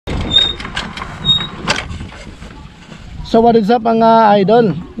So what is up mga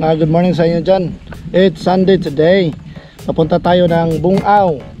idol? Good morning sa inyo dyan. It's Sunday today. Papunta tayo ng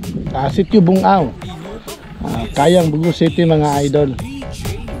Bung-aw, Sitio Bung-aw, Kayang Bugo City mga idol.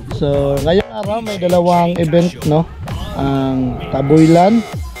 So ngayong araw may dalawang event, no? Ang Taboylan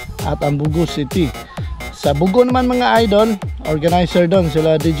at ang Bugo City. Sa Bugo naman mga idol, organizer doon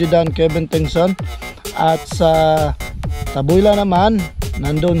sila DJ Dan, Kevin Tengson. At sa Taboylan naman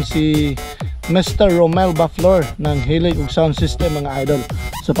nandun si Mr. Romel Baflor ng Hilig ug Sound System mga idol.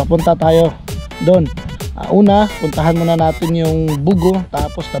 So papunta tayo doon. Una, puntahan muna natin yung Bugo,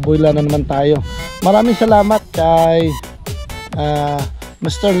 tapos Taboylan na naman tayo. Maraming salamat kay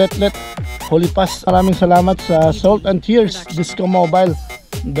Mr. Letlet Holy Pass. Maraming salamat sa Salt and Tears Disco Mobile,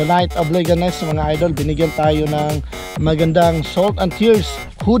 The Night of Leganes mga idol. Binigyan tayo ng magandang Salt and Tears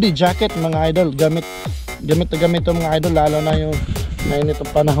hoodie jacket mga idol. Gamit to mga idol, lalo na yung mainit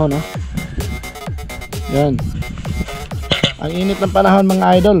ang panahon, no? Yan. Ang init ng panahon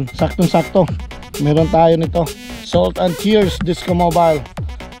mga idol, saktong-sakto. Meron tayo nito. Salt and Tears Disco Mobile.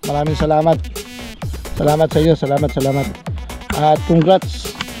 Maraming salamat. Salamat sa iyo, salamat. At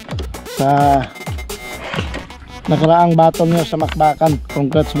congrats sa nakaraang battle nyo sa Makbakan.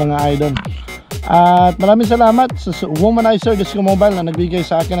 Congrats mga idol. At maraming salamat sa Womanizer Disco Mobile na nagbigay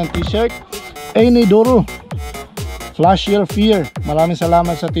sa akin ng t-shirt. Any Duro, Flash Your Fear, maraming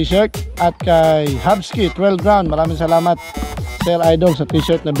salamat sa t-shirt. At kay Habski 12 Ground, maraming salamat Sir Idol sa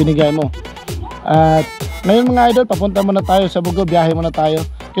t-shirt na binigay mo. At ngayon mga idol, papunta muna tayo sa Bugo, biyahe muna tayo.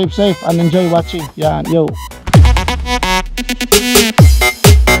 Keep safe and enjoy watching. Yan, yo.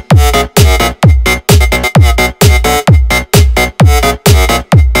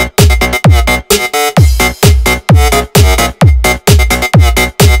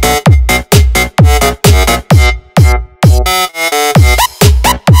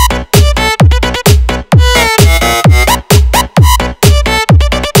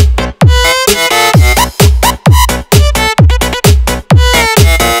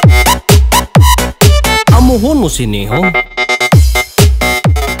 Mohon mo sinihong.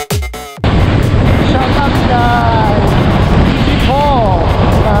 Shout out guys, Paul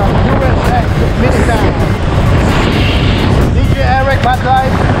from USA Minivan, DJ Eric Bad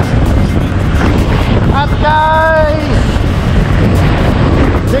Life, at guys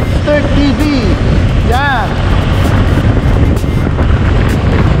Dexter TV. Yan.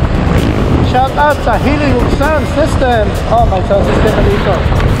 Shout out sa Hilig ug Sound System. Oh, may sound system na dito.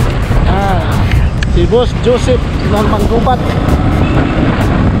 Si Boss Joseph ng Manggubat.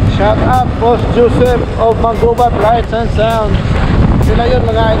 Shout out Boss Joseph of Manggubat Lights and Sounds. Sila yun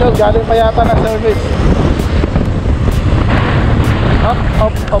mga idol, galing pa yata na service. Up.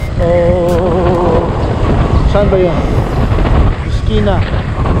 Oh. Saan ba yun? Iskina.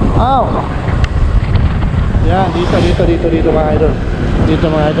 Ow. Yan, dito mga idol.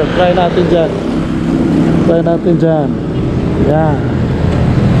 Dito mga idol. Try natin dyan. Yan.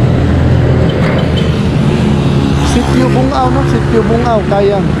 Sitio Bung-aw, no? Sitio Bung-aw,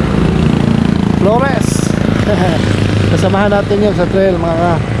 Kayang Flores. Kasamahan natin yun sa trail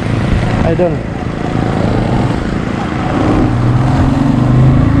mga idol.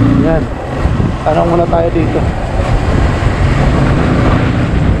 Yan. Tanong muna tayo dito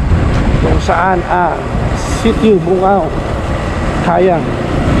kung saan Sitio Bung-aw, Kayang.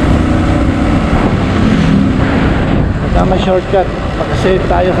 Magkama shortcut, makasave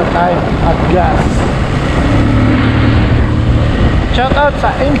tayo sa time at gas. Shout out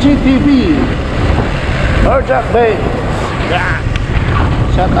sa NGTV Norjack Bay.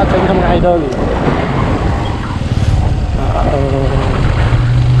 Shout out sa inyo mga idol.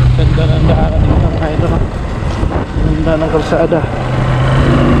 Ganda ng daanan dito mga idol. Ganda ng kalsada.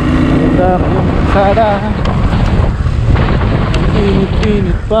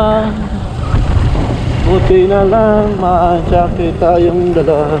 Init pa. Buti na lang ma-jacket tayong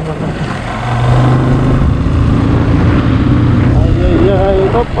dala.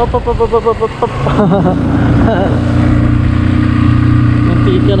 Op.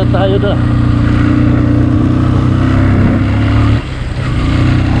 Nantika na tayo na.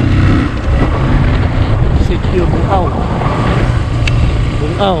 Sitio Bung-aw.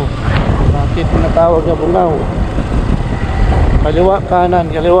 Bakit tinatawag na Bung-aw? Kaliwa,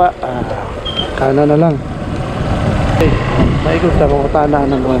 kanan, kaliwa. Kanan na lang. Okay, maikot sa mga tanan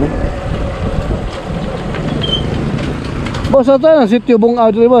ng ano. Boss, ito na Sitio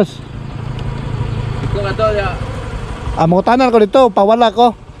Bung-aw dito, boss. Liko nga to, ya. Mga tanan ko dito, pawala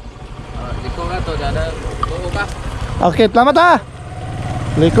ko. Liko nga to, dada. Tuo ka. Okay, salamat ha.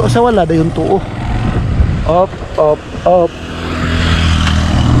 Liko sa wala, da yung tuo. Up.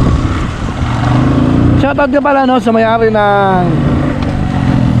 shoutout ka pala no sa may-ari ng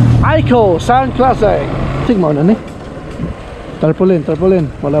Ilo-Ilo Sound Classic. Sige mo na ni. Tarpaulin.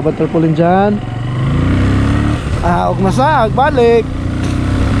 Wala ba tarpaulin dyan? Huwag masag, balik.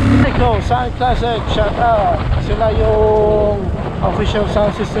 Ilo-Ilo Sound Classic, shoutout. Sila yung official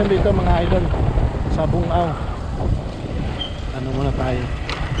sound system dito mga idol sa Bung-aw. Ano muna tayo?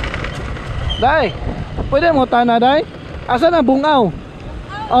 Day, pwede mo tana day? Asa na Bung-aw?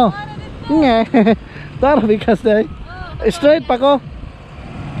 Oh, nge. Tara bikas day. Straight pa ko.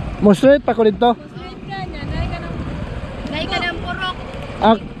 Mo straight pa ko dito. Straight ka niya, nahi ka ng purok.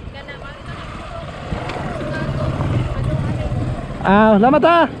 Lamat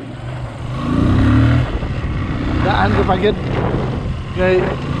ha. Daan ko pagid. Okay.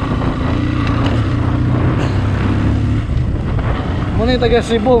 Muna yung taga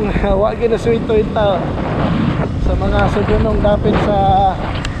Sibong, wag na swito ito sa mga sugunong dapit sa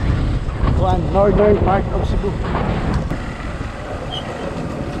northern part of Cebu.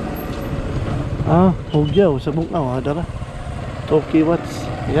 Hugyaw sa Bung-aw, dara 2 watts.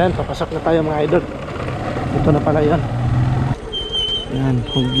 Yan, papasok na tayo mga idol. Ito na pala yan. Yan,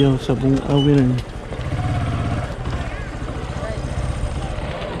 Hugyaw sa Bung-aw.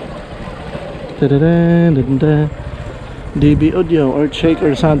 DB Audio or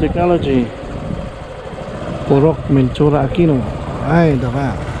Shaker Sound Technology. Purok Menchura Aquino. Ay,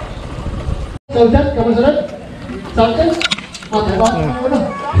 daka. NOVJAN, kamu sunod? Saan? Okay ba?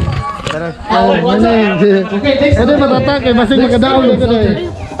 Okay, next. Ito matatak eh, basig makadaon ito na eh.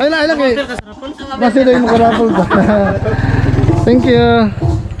 Ay lang eh. Basig na yung makarapol ba. Thank you.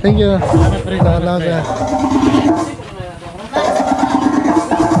 Thank you. Salamat ka.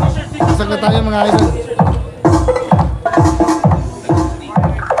 Pasok na tayo mga idol.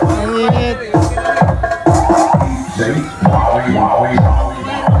 Ang init.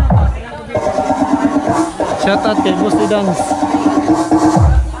 Shout out kay Boss Dance.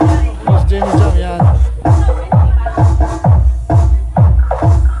 Boss Jenny Jam yan.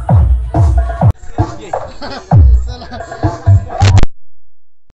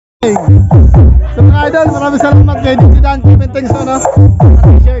 So mga idol, maraming salamat kay DJ Dan. Thanks na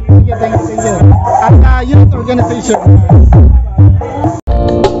t-shirt. Thank you. At youth organization.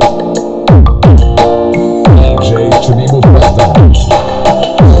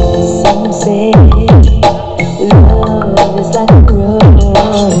 Love is like a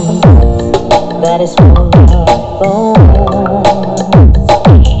rose that is full of thorns.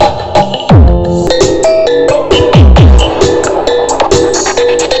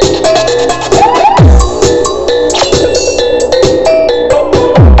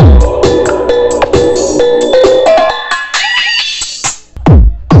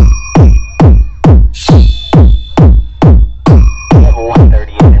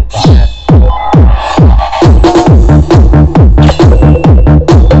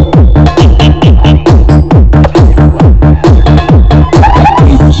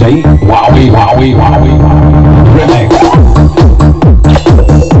 Wowie remix. Wowie.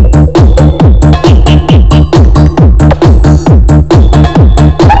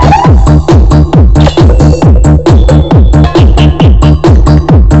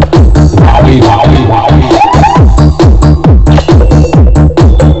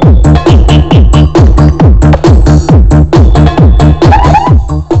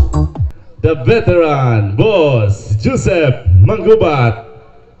 The veteran boss Joseph Manggubat.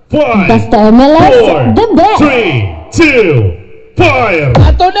 5, Basta MLS, 4, the best. 3, 2, fire!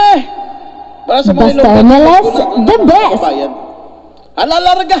 Ato na! Para sa mga Basta MLS, the best.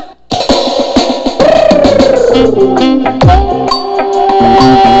 Alalarga!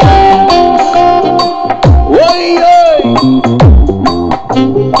 Wowie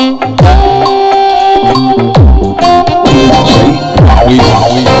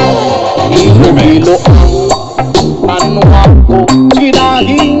remix. Ano ako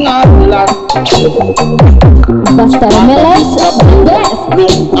kinahingalan? Basta MLS, the best.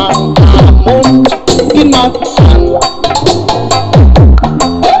 Nung ang amon kinatan,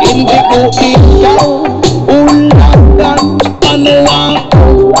 hindi ko ikaw ulagan. Ano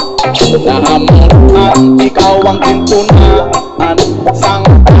ako sa hamon at ikaw ang tintunaan sang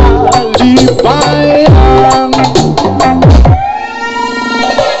kalibayan.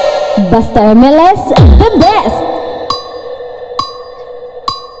 Basta MLS, the best.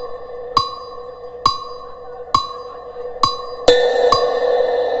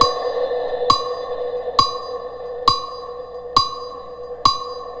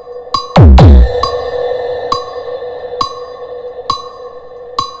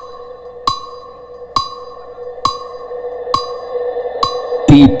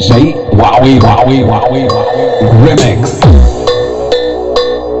 DJ Wowie Remix.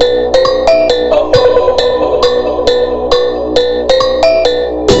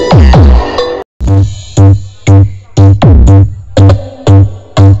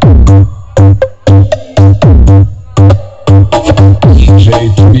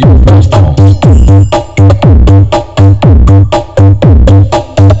 DJ to be professional.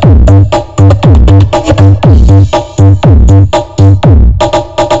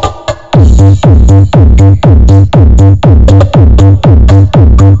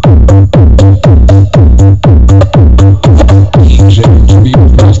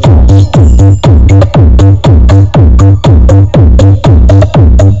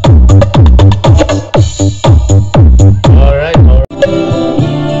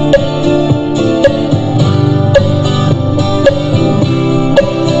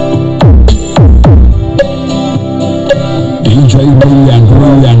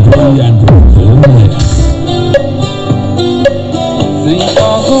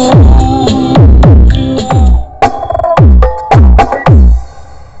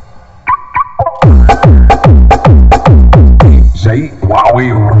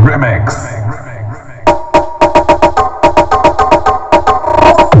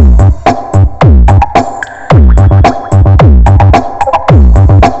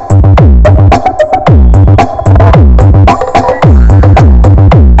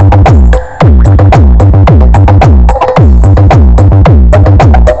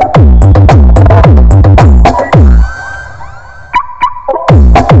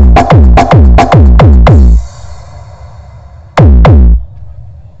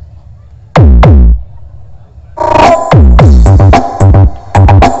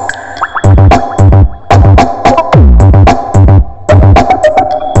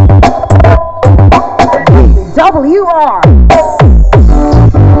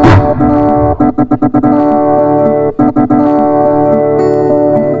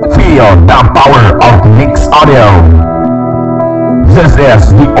 Feel the power of NICS audio. This is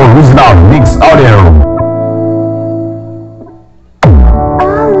the original NICS audio.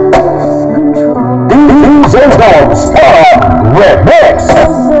 DJ Spot Remix.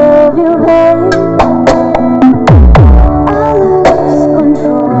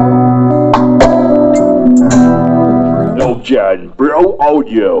 NOVJAN Bro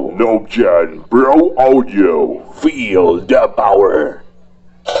Audio. NOVJAN Bro Audio. Feel the power.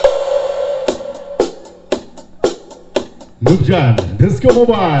 NOVJAN Disco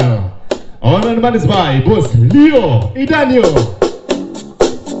Mobile. On and managed by Boss Ilo-Ilo.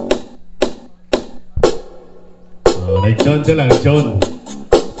 Naik John je lang, John.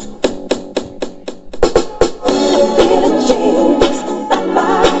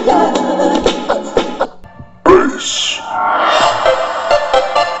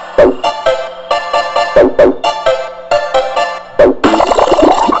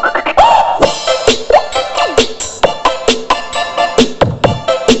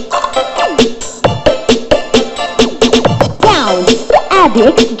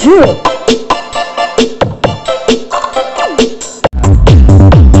 Addict drip.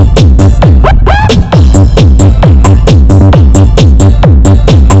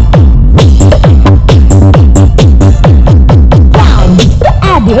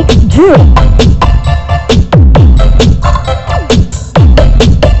 Addict drip.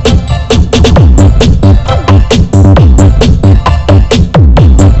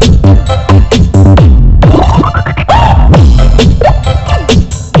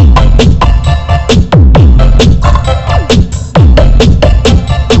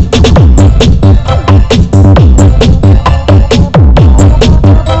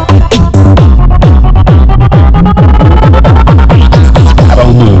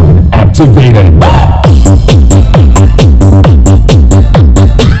 Activated.